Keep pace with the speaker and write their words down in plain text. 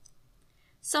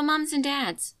So moms and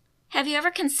dads, have you ever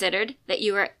considered that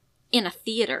you are in a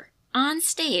theater, on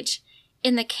stage,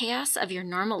 in the chaos of your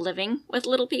normal living with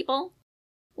little people?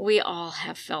 We all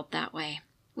have felt that way.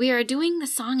 We are doing the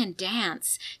song and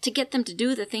dance to get them to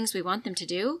do the things we want them to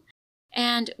do,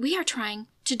 and we are trying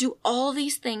to do all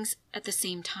these things at the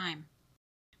same time.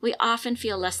 We often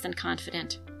feel less than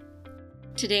confident.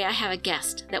 Today I have a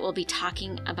guest that will be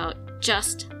talking about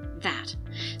just that.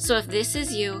 So if this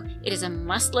is you, it is a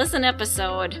must-listen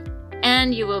episode,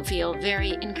 and you will feel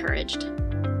very encouraged.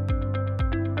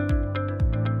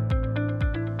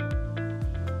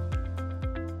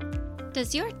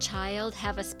 Does your child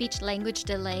have a speech-language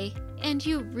delay and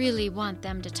you really want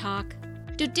them to talk?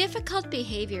 Do difficult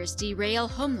behaviors derail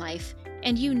home life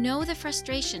and you know the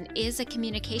frustration is a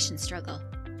communication struggle?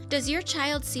 Does your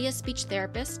child see a speech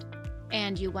therapist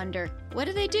and you wonder, what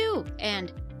do they do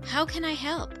and how can I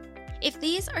help? If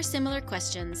these or similar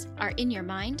questions are in your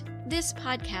mind, this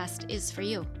podcast is for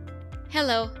you.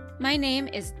 Hello, my name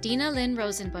is Dina Lynn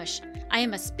Rosenbush. I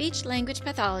am a speech-language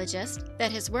pathologist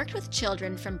that has worked with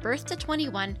children from birth to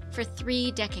 21 for 3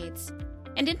 decades.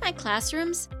 And in my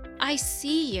classrooms, I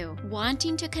see you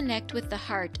wanting to connect with the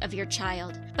heart of your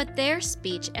child, but their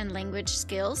speech and language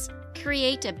skills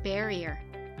create a barrier.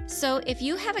 So if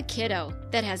you have a kiddo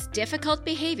that has difficult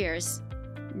behaviors,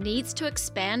 needs to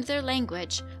expand their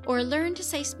language or learn to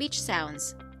say speech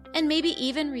sounds, and maybe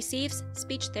even receives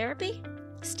speech therapy,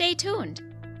 stay tuned,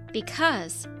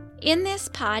 because in this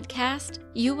podcast,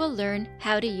 you will learn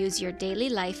how to use your daily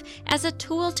life as a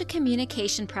tool to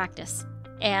communication practice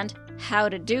and how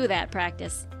to do that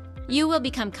practice. You will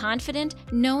become confident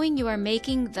knowing you are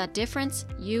making the difference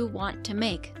you want to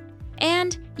make.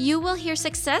 And you will hear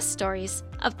success stories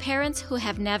of parents who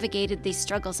have navigated these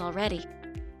struggles already.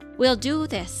 We'll do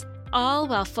this all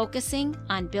while focusing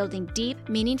on building deep,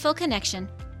 meaningful connection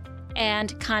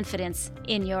and confidence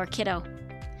in your kiddo.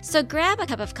 So grab a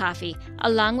cup of coffee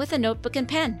along with a notebook and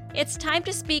pen. It's time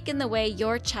to speak in the way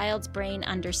your child's brain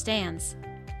understands.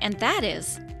 And that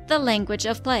is the language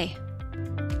of play.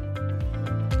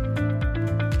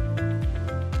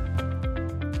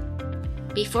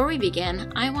 Before we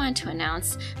begin, I want to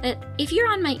announce that if you're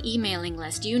on my emailing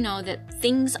list, you know that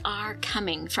things are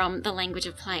coming from the language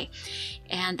of play.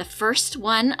 And the first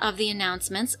one of the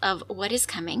announcements of what is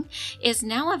coming is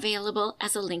now available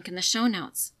as a link in the show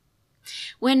notes.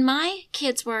 When my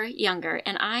kids were younger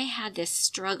and I had this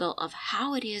struggle of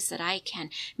how it is that I can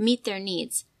meet their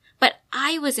needs, but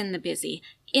I was in the busy,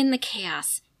 in the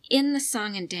chaos, in the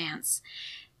song and dance,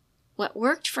 what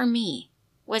worked for me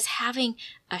was having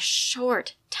a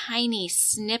short, tiny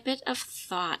snippet of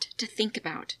thought to think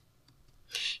about.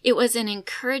 It was an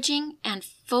encouraging and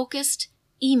focused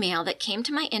email that came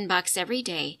to my inbox every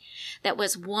day that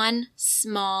was one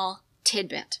small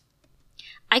tidbit.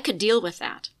 I could deal with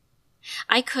that.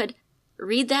 I could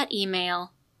read that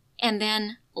email and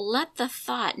then let the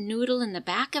thought noodle in the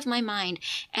back of my mind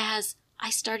as I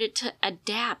started to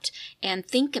adapt and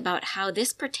think about how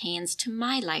this pertains to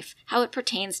my life, how it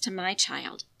pertains to my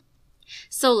child.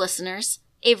 So listeners,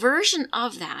 a version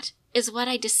of that is what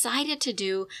I decided to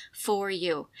do for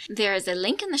you. There is a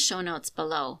link in the show notes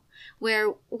below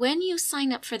where when you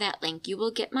sign up for that link, you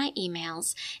will get my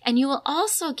emails and you will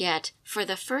also get, for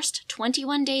the first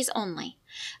 21 days only,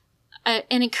 an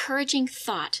encouraging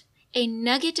thought, a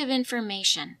nugget of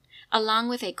information, along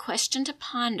with a question to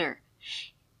ponder.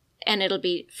 And it'll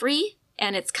be free,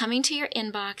 and it's coming to your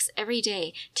inbox every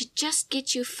day to just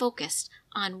get you focused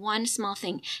on one small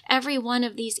thing. Every one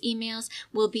of these emails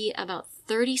will be about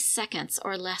 30 seconds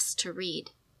or less to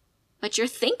read. But your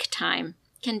think time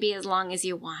can be as long as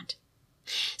you want.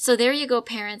 So there you go,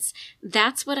 parents.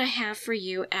 That's what I have for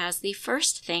you as the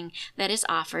first thing that is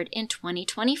offered in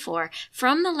 2024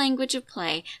 from the language of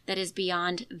play that is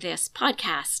beyond this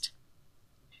podcast.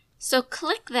 So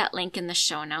click that link in the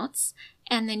show notes,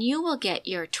 and then you will get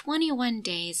your 21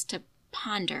 days to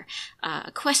ponder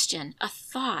a question, a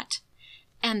thought,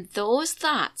 and those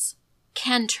thoughts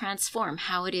can transform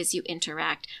how it is you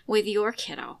interact with your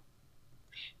kiddo.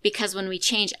 Because when we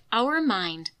change our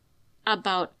mind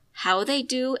about how they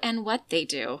do and what they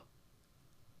do,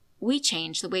 we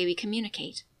change the way we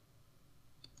communicate.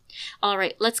 All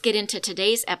right, let's get into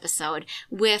today's episode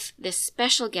with this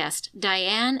special guest,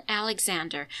 Diann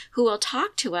Alexander, who will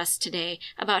talk to us today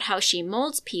about how she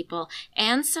molds people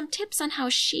and some tips on how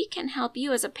she can help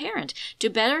you as a parent to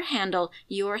better handle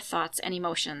your thoughts and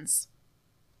emotions.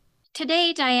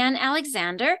 Today, Diann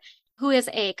Alexander, who is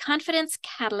a confidence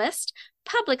catalyst,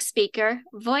 public speaker,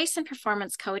 voice and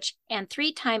performance coach, and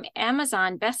 3-time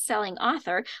Amazon best-selling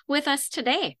author, with us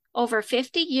today. Over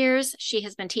 50 years, she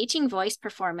has been teaching voice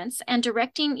performance and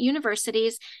directing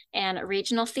universities and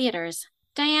regional theaters.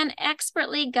 Diann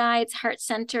expertly guides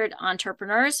heart-centered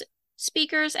entrepreneurs,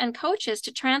 speakers, and coaches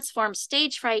to transform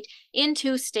stage fright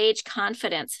into stage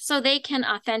confidence so they can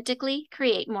authentically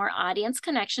create more audience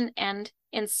connection and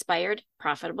inspired,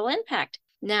 profitable impact.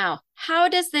 Now, how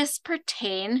does this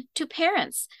pertain to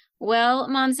parents? Well,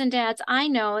 moms and dads, I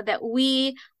know that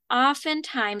we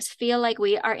oftentimes feel like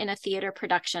we are in a theater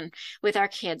production with our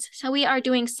kids. So we are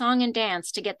doing song and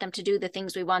dance to get them to do the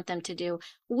things we want them to do.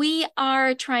 We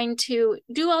are trying to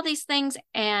do all these things,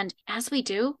 and as we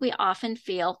do, we often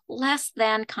feel less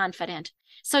than confident.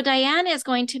 So Diann is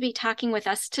going to be talking with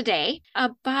us today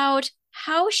about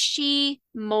how she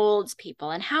molds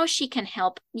people and how she can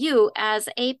help you as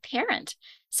a parent.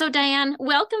 So Diann,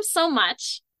 welcome so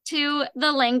much to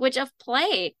the Language of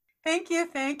Play. Thank you.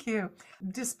 Thank you.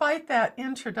 Despite that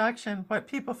introduction, what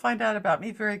people find out about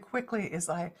me very quickly is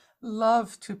I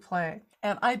love to play.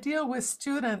 And I deal with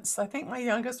students. I think my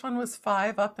youngest one was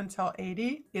 5 up until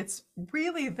 80. It's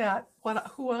really that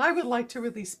who I would like to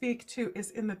really speak to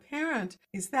is in the parent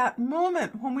is that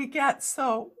moment when we get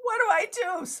what do I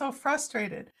do? So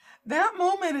frustrated. That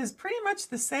moment is pretty much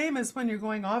the same as when you're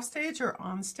going off stage or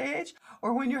on stage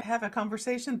or when you have a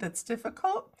conversation that's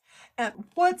difficult. And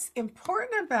what's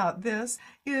important about this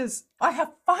is I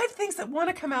have 5 things that want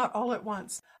to come out all at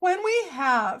once. When we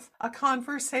have a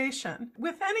conversation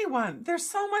with anyone, there's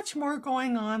so much more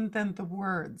going on than the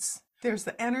words. There's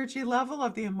the energy level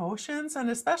of the emotions, and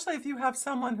especially if you have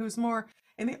someone who's more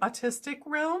in the autistic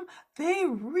realm, they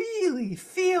really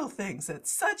feel things at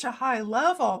such a high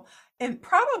level and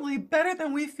probably better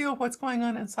than we feel what's going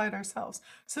on inside ourselves.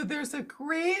 So there's a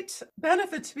great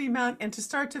benefit to be met and to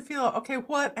start to feel, okay,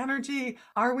 what energy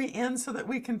are we in so that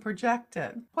we can project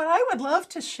it? What I would love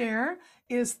to share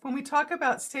is when we talk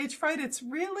about stage fright, it's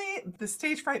really the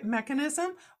stage fright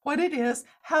mechanism, what it is,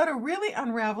 how to really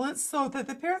unravel it so that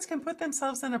the parents can put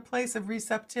themselves in a place of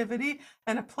receptivity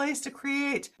and a place to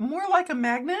create more like a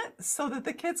magnet so that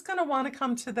the kid's going to want to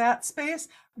come to that space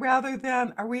rather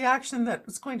than a reaction that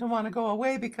is going to want to go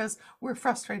away because we're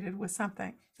frustrated with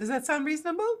something. Does that sound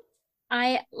reasonable?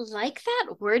 I like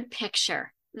that word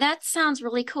picture. That sounds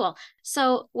really cool.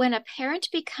 So when a parent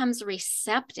becomes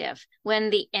receptive, when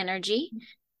the energy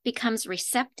becomes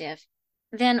receptive,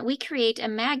 then we create a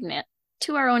magnet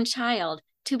to our own child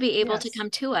to be able to come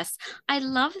to us. I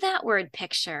love that word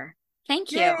picture.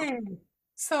 Thank you. Yay.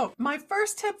 So my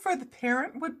first tip for the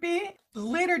parent would be,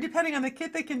 later, depending on the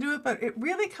kid, they can do it, but it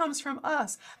really comes from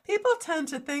us. People tend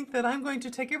to think that I'm going to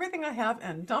take everything I have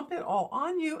and dump it all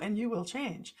on you and you will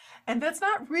change. And that's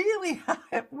not really how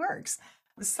it works.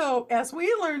 So as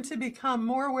we learn to become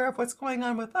more aware of what's going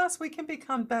on with us, we can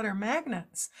become better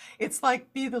magnets. It's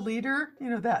like be the leader,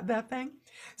 that thing.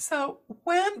 So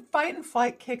when fight and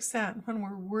flight kicks in, when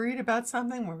we're worried about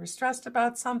something, when we're stressed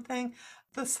about something,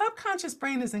 the subconscious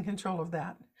brain is in control of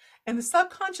that. And the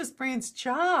subconscious brain's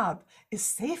job is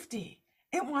safety.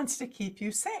 It wants to keep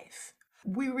you safe.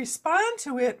 We respond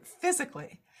to it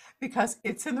physically because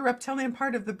it's in the reptilian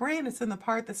part of the brain. It's in the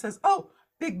part that says, oh,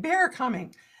 big bear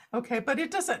coming. Okay, but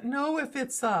it doesn't know if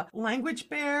it's a language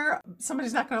bear,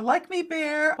 somebody's not going to like me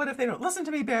bear, what if they don't listen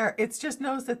to me bear? It just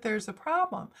knows that there's a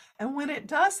problem. And when it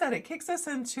does that, it kicks us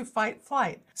into fight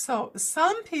flight. So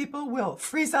some people will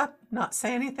freeze up, not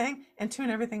say anything, and tune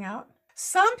everything out.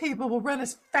 Some people will run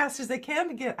as fast as they can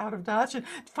to get out of Dodge and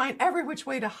find every which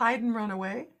way to hide and run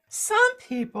away. Some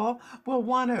people will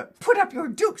want to put up your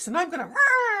dukes and I'm going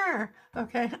to,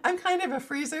 okay, I'm kind of a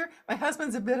freezer. My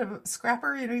husband's a bit of a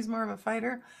scrapper, he's more of a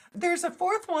fighter. There's a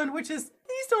fourth one, which is,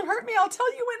 please don't hurt me, I'll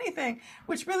tell you anything,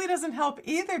 which really doesn't help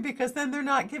either because then they're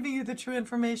not giving you the true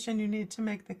information you need to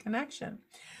make the connection.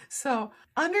 So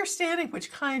understanding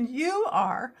which kind you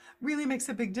are really makes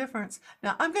a big difference.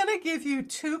 Now, I'm going to give you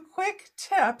 2 quick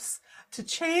tips to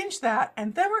change that,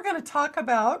 and then we're going to talk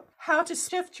about how to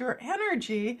shift your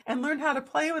energy and learn how to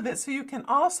play with it so you can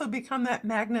also become that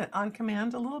magnet on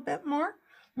command a little bit more.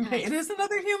 Okay, nice. It is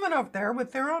another human over there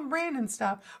with their own brain and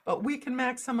stuff, but we can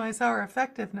maximize our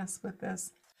effectiveness with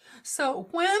this. So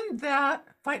when that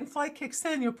fight and flight kicks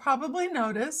in, you'll probably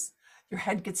notice your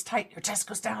head gets tight, your chest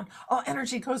goes down, all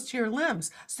energy goes to your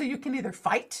limbs. So you can either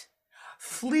fight,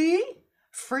 flee,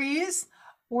 freeze,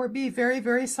 or be very,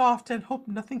 very soft and hope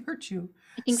nothing hurts you.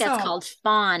 I think that's called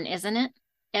fawn, isn't it?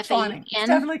 Fawning. It's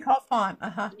definitely called fawn.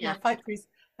 Yeah, fight, freeze.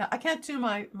 Now, I can't do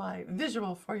my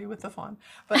visual for you with the phone,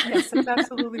 but yes, that's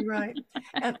absolutely right.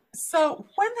 And so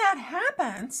when that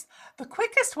happens, the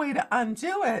quickest way to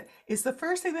undo it is the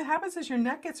first thing that happens is your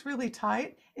neck gets really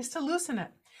tight, is to loosen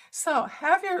it. So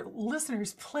have your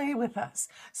listeners play with us.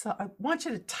 So I want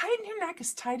you to tighten your neck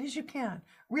as tight as you can.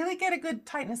 Really get a good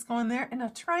tightness going there. And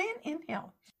now try and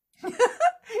inhale.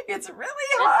 It's really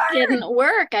That hard. didn't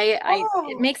work. It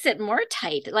Oh, makes it more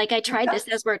tight. Like I it tried this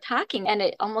does. as we're talking and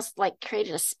it almost like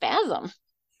created a spasm.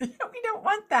 We don't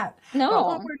want that. But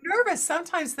when No. we're nervous,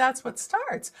 sometimes that's what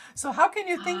starts. So how can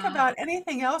you think Ah, about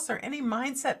anything else or any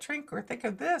mindset trick or think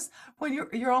of this when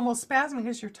you're almost spasming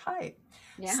because you're tight?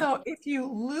 yeah. So if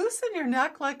you loosen your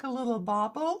neck like a little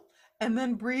bobble and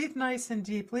then breathe nice and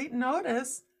deeply,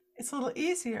 notice it's a little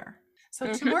easier. So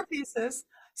two Hmm. more pieces.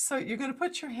 So you're going to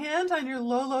put your hand on your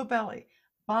low belly.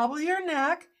 Bobble your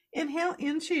neck. Inhale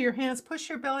into your hands. Push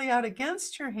your belly out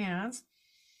against your hands.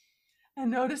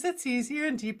 And notice it's easier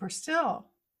and deeper still.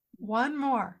 One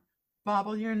more.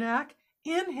 Bobble your neck.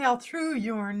 Inhale through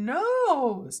your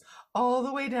nose all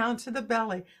the way down to the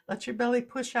belly. Let your belly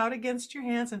push out against your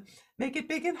hands and make it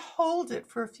big and hold it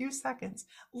for a few seconds.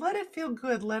 Let it feel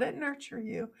good. Let it nurture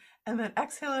you. And then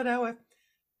exhale it out with,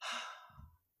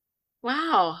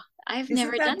 Wow. I've isn't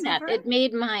never that done that. different? It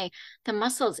made the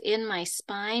muscles in my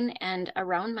spine and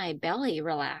around my belly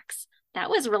relax. That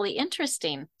was really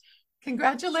interesting.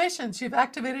 Congratulations, you've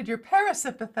activated your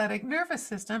parasympathetic nervous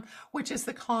system, which is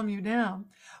to calm you down.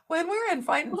 When we're in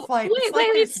fight and flight, it's like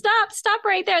Wait, there's, stop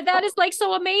right there. That is like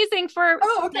so amazing for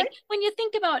oh, okay. like when you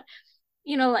think about,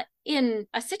 like in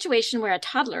a situation where a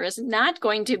toddler is not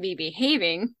going to be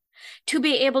behaving, to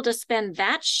be able to spend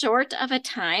that short of a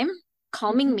time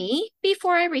calming Mhm. me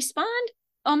before I respond.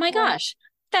 Oh my Wow, gosh,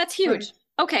 that's right. huge.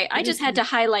 Okay, I It just is had to huge.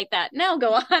 highlight that. Now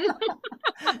go on.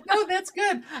 No, that's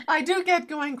good. I do get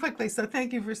going quickly, so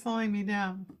thank you for slowing me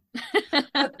down.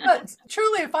 But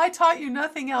truly, if I taught you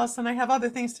nothing else, and I have other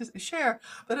things to share,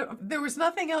 but if there was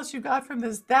nothing else you got from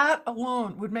this, that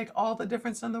alone would make all the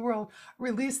difference in the world.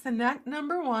 Release the neck,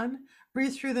 number one.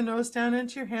 Breathe through the nose down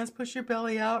into your hands, push your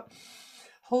belly out.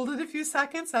 Hold it a few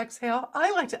seconds, exhale.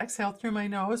 I like to exhale through my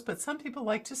nose, but some people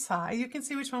like to sigh. You can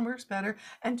see which one works better.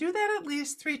 And do that at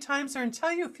least 3 times or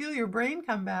until you feel your brain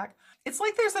come back. It's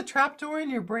like there's a trap door in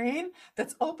your brain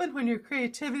that's open when your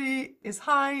creativity is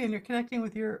high and you're connecting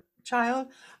with your child.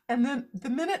 And then the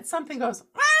minute something goes,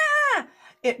 ah,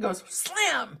 it goes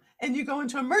slam, and you go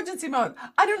into emergency mode.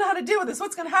 I don't know how to deal with this.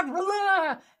 What's going to happen?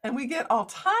 And we get all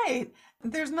tight.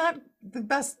 There's not the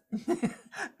best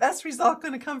best result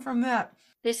going to come from that.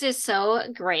 This is so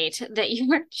great that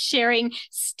you are sharing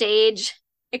stage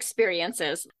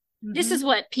experiences. This is Mm-hmm.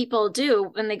 what people do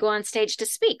when they go on stage to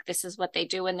speak. This is what they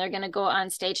do when they're going to go on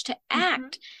stage to Mm-hmm.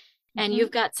 act. And Mm-hmm.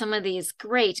 you've got some of these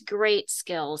great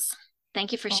skills.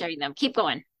 Thank you for Oh, sharing them. Keep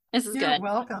going. This is you're good.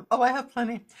 welcome. Oh, I have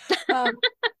plenty. Um,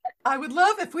 I would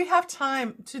love if we have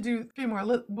time to do 3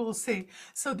 more. We'll see.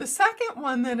 So the second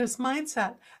one then is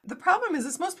mindset. The problem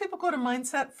is most people go to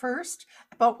mindset first,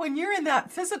 but when you're in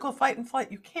that physical fight and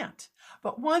flight, you can't.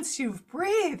 But once you've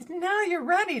breathed, now you're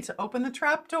ready to open the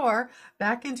trap door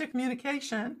back into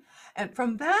communication. And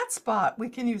from that spot, we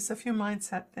can use a few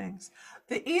mindset things.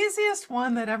 The easiest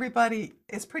one that everybody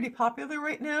is pretty popular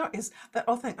right now is that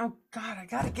whole thing, oh God, I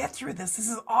got to get through this. This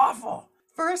is awful.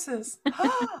 Versus,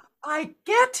 I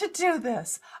get to do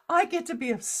this. I get to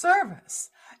be of service.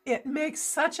 It makes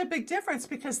such a big difference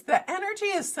because the energy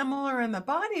is similar in the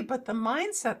body, but the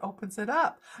mindset opens it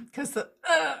up. Because the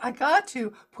I got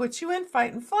to put you in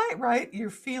fight and flight, right? You're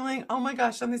feeling, oh my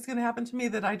gosh, something's going to happen to me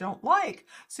that I don't like.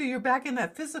 So you're back in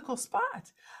that physical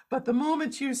spot. But the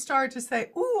moment you start to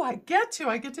say, ooh, I get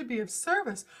to be of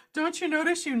service, don't you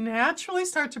notice you naturally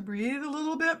start to breathe a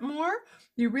little bit more?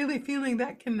 You're really feeling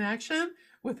that connection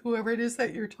with whoever it is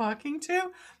that you're talking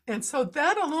to. And so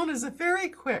that alone is a very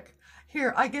quick,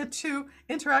 here, I get to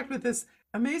interact with this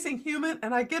amazing human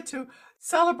and I get to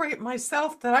celebrate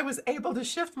myself that I was able to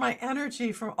shift my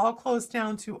energy from all closed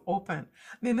down to open.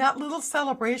 I mean, that little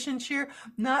celebration cheer,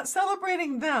 not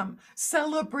celebrating them,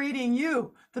 celebrating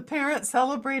you, the parent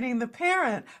celebrating the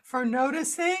parent for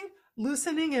noticing,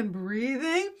 loosening and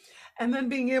breathing, and then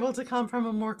being able to come from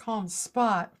a more calm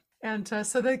spot. And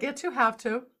so they get to have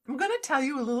to. I'm going to tell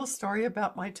you a little story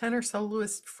about my tenor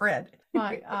soloist, Fred.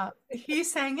 He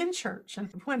sang in church, and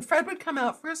when Fred would come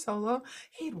out for a solo,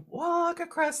 he'd walk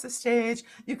across the stage.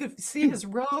 You could see his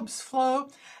robes flow,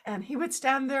 and he would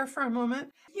stand there for a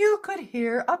moment. You could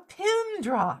hear a pin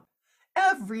drop.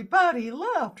 Everybody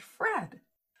loved Fred.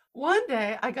 One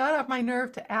day, I got up my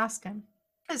nerve to ask him.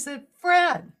 I said,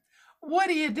 Fred, what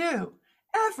do you do?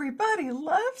 Everybody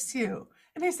loves you.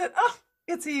 And he said, oh,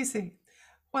 it's easy.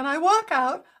 When I walk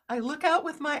out, I look out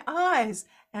with my eyes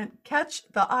and catch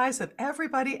the eyes of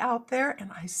everybody out there,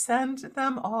 and I send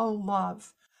them all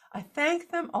love. I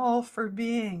thank them all for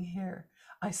being here.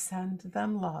 I send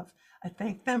them love. I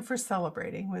thank them for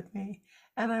celebrating with me.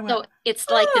 And I So went, it's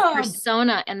like the oh,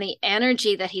 persona and the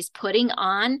energy that he's putting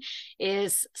on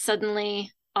is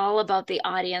suddenly all about the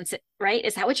audience, right?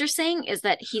 Is that what you're saying? Is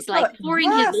that he's like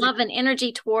pouring his yes, love and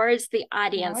energy towards the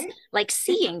audience, right? like It's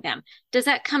seeing them? Does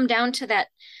that come down to that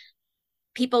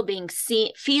people being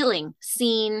seen, feeling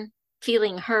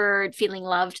heard, feeling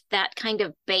loved, that kind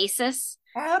of basis?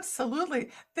 absolutely.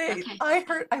 Okay.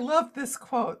 I love this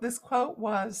quote. This quote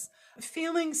was,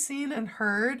 feeling seen and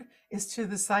heard is to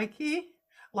the psyche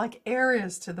like air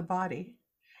is to the body.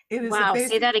 It is a Wow. Say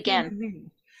basic that again. human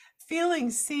need.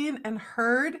 Feeling seen and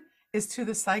heard is to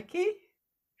the psyche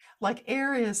like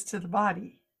air is to the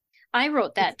body. I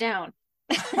wrote It's that down.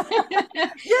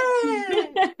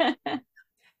 yay!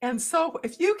 And so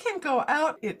if you can go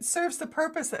out, it serves the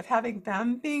purpose of having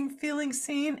them feeling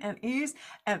seen and ease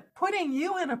and putting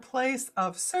you in a place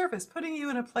of service, putting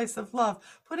you in a place of love,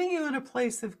 putting you in a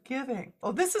place of giving.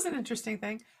 Well, this is an interesting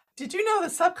thing. Did you know the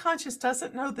subconscious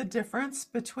doesn't know the difference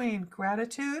between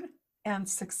gratitude and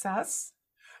success?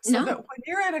 So that No. when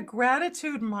you're in a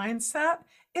gratitude mindset,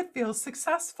 it feels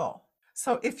successful.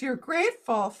 So if you're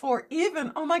grateful for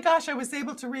even, oh my gosh, I was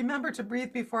able to remember to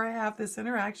breathe before I have this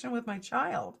interaction with my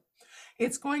child,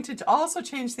 it's going to also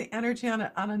change the energy on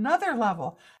another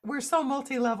level. We're so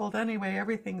multi-leveled anyway,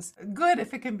 everything's good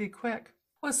if it can be quick.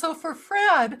 Well, so for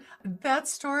Fred, that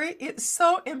story, it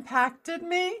so impacted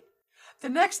me. The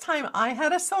next time I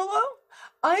had a solo,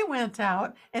 I went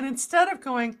out and instead of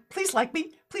going, please like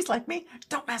me,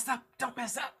 don't mess up, don't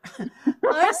mess up,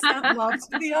 I sent love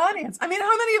to the audience. I mean,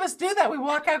 how many of us do that? We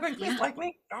walk out going, please Yeah. like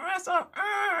me, don't mess up.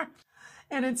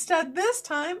 And instead, this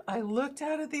time, I looked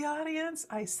out at the audience.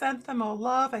 I sent them all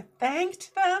love. I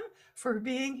thanked them for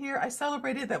being here. I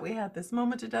celebrated that we had this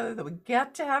moment together, that we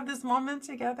get to have this moment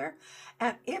together.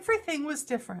 And everything was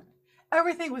different.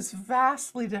 Everything was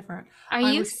vastly different. Are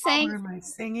I you was saying calmer in my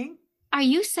singing. Are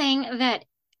you saying that,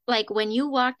 like, when you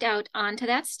walked out onto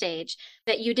that stage,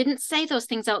 that you didn't say those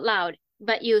things out loud,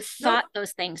 but you Nope. thought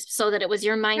those things so that it was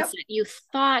your Yep. mindset? You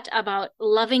thought about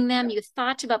loving them. Yep. You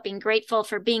thought about being grateful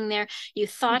for being there. You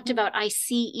thought Mm-hmm. about, I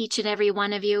see each and every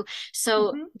one of you.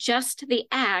 So Mm-hmm. just the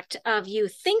act of you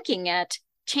thinking it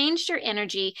changed your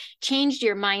energy, changed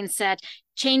your mindset,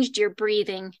 changed your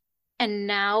breathing, and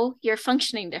now you're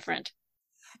functioning different.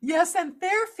 Yes, and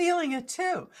they're feeling it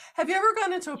too. Have you ever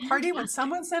gone into a party when Fantastic.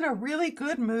 someone's in a really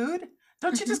good mood?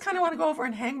 Don't you Hmm. just kind of want to go over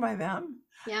and hang by them?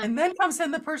 Yeah. And then comes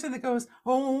in the person that goes,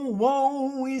 oh,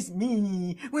 woe is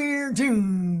me, we're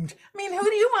doomed. I mean, who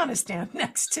do you want to stand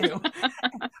next to?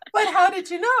 But how did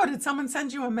you know? Did someone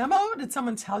send you a memo? Did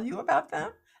someone tell you about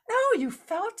them? No, you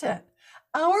felt it.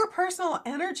 Our personal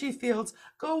energy fields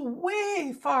go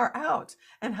way far out,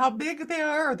 and how big they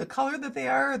are, or the color that they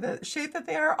are, or the shape that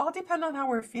they are, all depend on how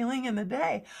we're feeling in the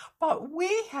day. But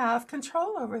we have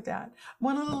control over that.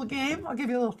 Want a little game? I'll give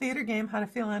you a little theater game, how to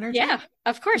feel Yeah, energy.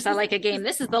 of course. This I is, like a game.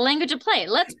 this, This is the language of play.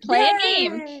 Let's play a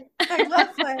game. yay! I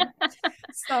love playing.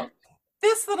 So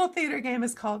this little theater game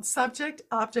is called Subject,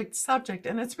 Object, Subject.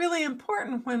 And it's really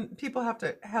important when people have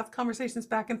to have conversations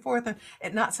back and forth and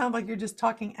it not sound like you're just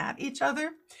talking at each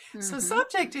other. So Hmm.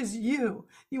 subject is you.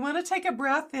 You want to take a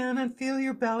breath in and feel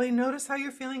your belly. Notice how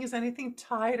you're feeling. Is anything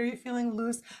tight? Are you feeling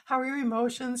loose? How are your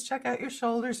emotions? Check out your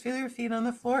shoulders. Feel your feet on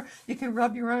the floor. You can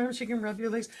rub your arms. You can rub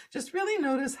your legs. Just really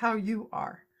notice how you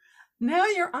are. Now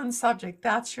you're on subject.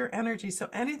 That's your energy. So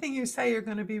anything you say, you're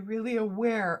going to be really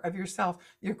aware of yourself.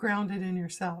 You're grounded in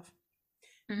yourself.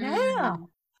 Mm. Now,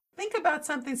 think about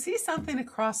something. See something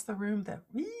across the room that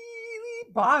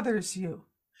really bothers you.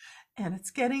 And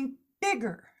it's getting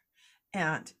bigger.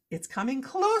 And it's coming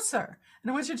closer.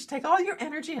 And I want you to take all your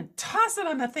energy and toss it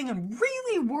on that thing and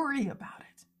really worry about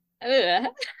it.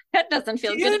 Ugh, that doesn't Do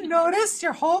feel good at you notice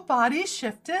your whole body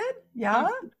shifted? all. Yeah?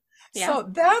 Yeah. So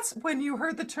that's when you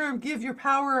heard the term give your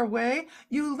power away.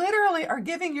 You literally are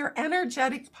giving your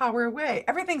energetic power away.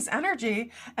 Everything's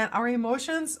energy, and our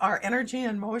emotions are energy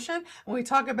and motion. When we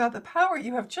talk about the power,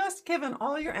 you have just given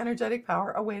all your energetic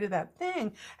power away to that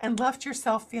thing and left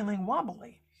yourself feeling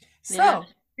wobbly. Yeah. So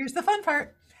here's the fun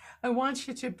part. I want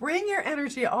you to bring your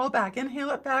energy all back. Inhale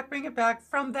it back, bring it back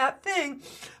from that thing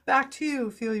back to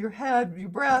you. Feel your head, your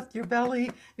breath, your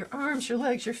belly, your arms, your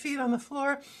legs, your feet on the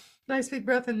floor. Nice big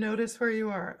breath and notice where you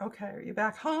are. Okay, are you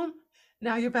back home?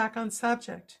 Now you're back on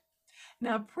subject.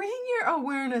 Now bring your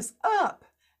awareness up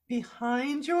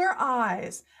behind your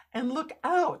eyes and look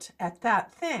out at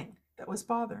that thing that was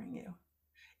bothering you.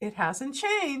 It hasn't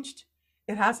changed.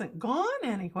 It hasn't gone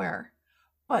anywhere.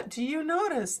 But do you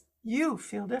notice you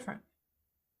feel different?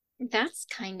 That's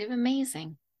kind of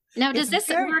amazing. Now, does It's this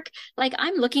very, work? Like,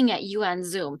 I'm looking at you on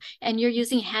Zoom and you're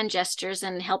using hand gestures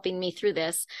and helping me through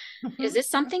this. Is Mhm. this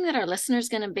something that our listeners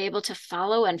going to be able to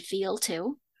follow and feel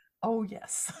too? Oh,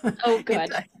 yes. Oh, It,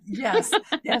 good. yes,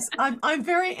 yes. I'm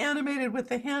very animated with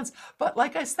the hands, but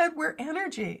like I said, we're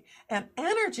energy, and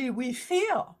energy we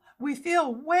feel. We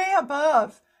feel way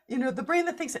above, the brain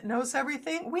that thinks it knows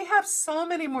everything. We have so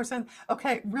many more sense.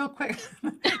 Okay, real quick.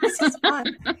 This is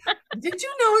fun. Did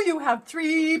you know you have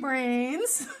three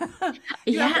brains?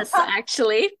 You have the Yes, top.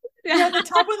 actually. Yeah, the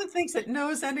top one that thinks it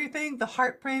knows everything, the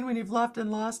heart brain when you've loved and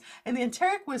lost, and the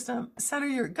enteric wisdom center,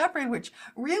 your gut brain, which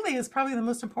really is probably the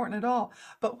most important at all.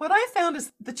 But what I found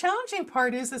is the challenging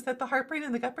part is that the heart brain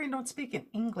and the gut brain don't speak in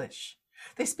English.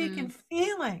 They speak in Mm.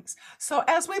 feelings. So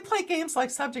as we play games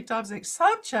like subject, object,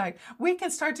 subject, we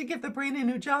can start to give the brain a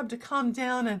new job to calm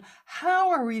down and how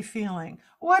are we feeling?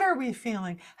 What are we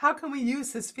feeling? How can we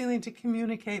use this feeling to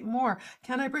communicate more?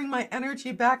 Can I bring my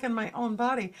energy back in my own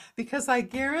body? Because I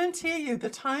guarantee you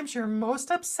the times you're most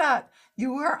upset,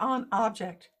 you are on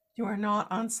object. You are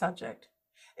not on subject.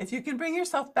 If you can bring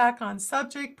yourself back on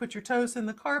subject, put your toes in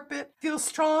the carpet, feel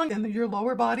strong in your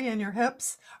lower body and your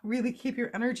hips, really keep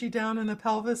your energy down in the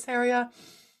pelvis area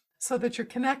so that you're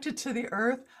connected to the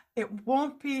earth, it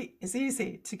won't be as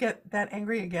easy to get that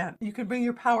angry again. You can bring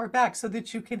your power back so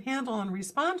that you can handle and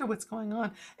respond to what's going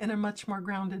on in a much more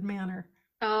grounded manner.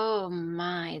 Oh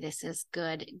my, this is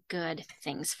good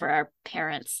things for our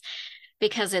parents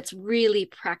because it's really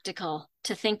practical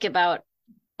to think about,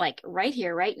 like right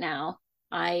here, right now.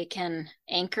 I can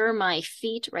anchor my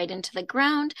feet right into the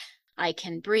ground. I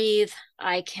can breathe.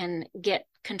 I can get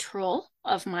control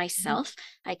of myself.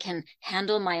 I can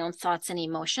handle my own thoughts and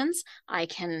emotions. I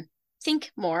can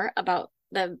think more about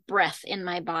the breath in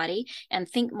my body and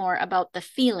think more about the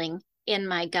feeling in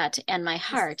my gut and my Yes.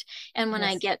 heart. And when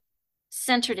I Yes. get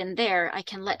centered in there, I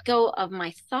can let go of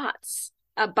my thoughts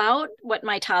about what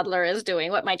my toddler is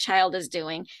doing, what my child is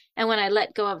doing. And when I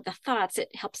let go of the thoughts,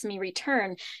 it helps me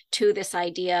return to this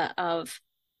idea of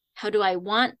how do I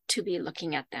want to be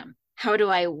looking at them? How do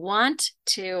I want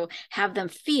to have them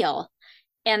feel?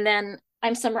 And then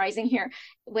I'm summarizing here.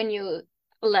 When you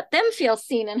let them feel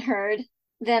seen and heard,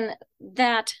 then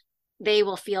that they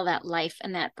will feel that life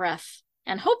and that breath.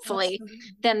 And hopefully, Absolutely.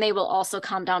 then they will also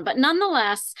calm down. But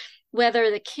nonetheless, whether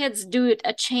the kids do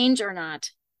a change or not,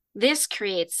 this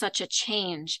creates such a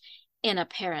change in a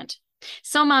parent.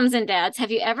 So, moms and dads, have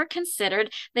you ever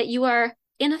considered that you are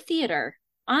in a theater,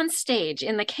 on stage,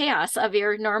 in the chaos of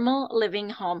your normal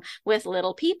living home with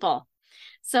little people?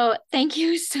 So, thank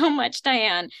you so much,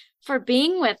 Diann, for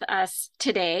being with us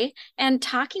today and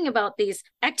talking about these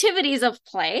activities of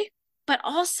play, but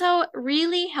also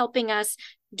really helping us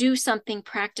do something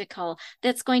practical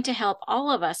that's going to help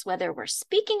all of us, whether we're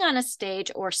speaking on a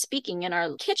stage or speaking in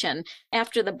our kitchen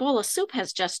after the bowl of soup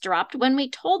has just dropped when we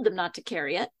told them not to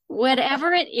carry it.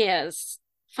 Whatever it is,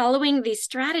 following these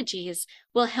strategies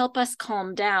will help us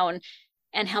calm down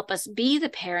and help us be the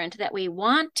parent that we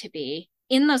want to be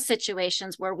in those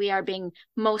situations where we are being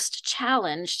most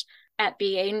challenged at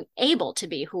being able to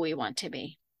be who we want to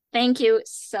be. Thank you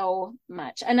so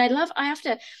much. And I have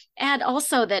to add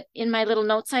also that in my little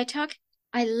notes I took,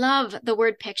 I love the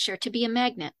word picture to be a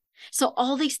magnet. So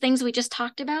all these things we just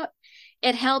talked about,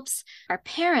 it helps our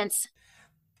parents.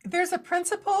 There's a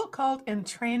principle called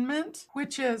entrainment,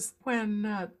 which is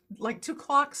when like two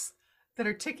clocks that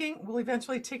are ticking will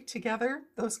eventually tick together,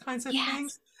 those kinds of Yes.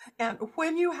 things. And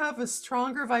when you have a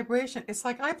stronger vibration, it's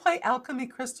like I play alchemy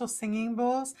crystal singing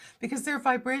bowls because their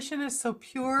vibration is so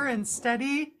pure and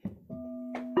steady.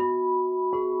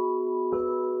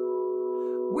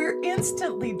 We're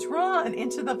instantly drawn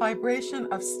into the vibration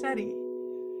of steady.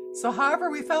 So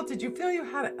however we felt, did you feel you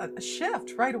had a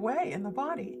shift right away in the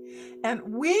body? And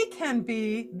we can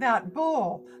be that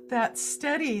bowl, that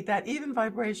steady, that even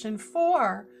vibration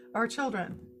for our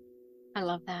children. I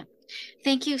love that.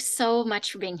 Thank you so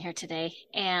much for being here today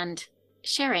and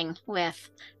sharing with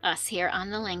us here on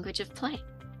the Language of Play.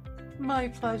 My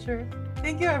pleasure.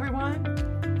 Thank you, everyone.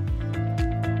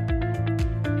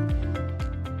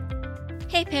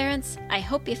 Hey parents, I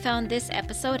hope you found this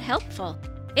episode helpful.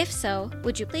 If so,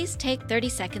 would you please take 30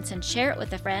 seconds and share it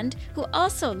with a friend who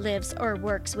also lives or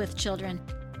works with children?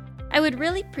 I would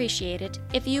really appreciate it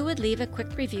if you would leave a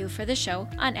quick review for the show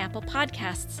on Apple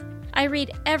Podcasts. I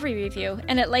read every review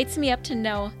and it lights me up to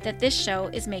know that this show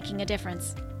is making a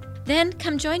difference. Then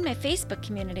come join my Facebook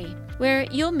community, where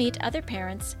you'll meet other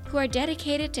parents who are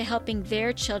dedicated to helping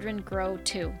their children grow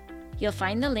too. You'll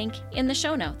find the link in the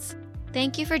show notes.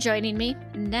 Thank you for joining me.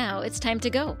 Now it's time to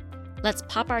go. Let's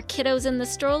pop our kiddos in the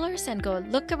strollers and go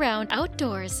look around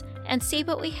outdoors and see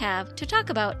what we have to talk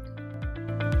about.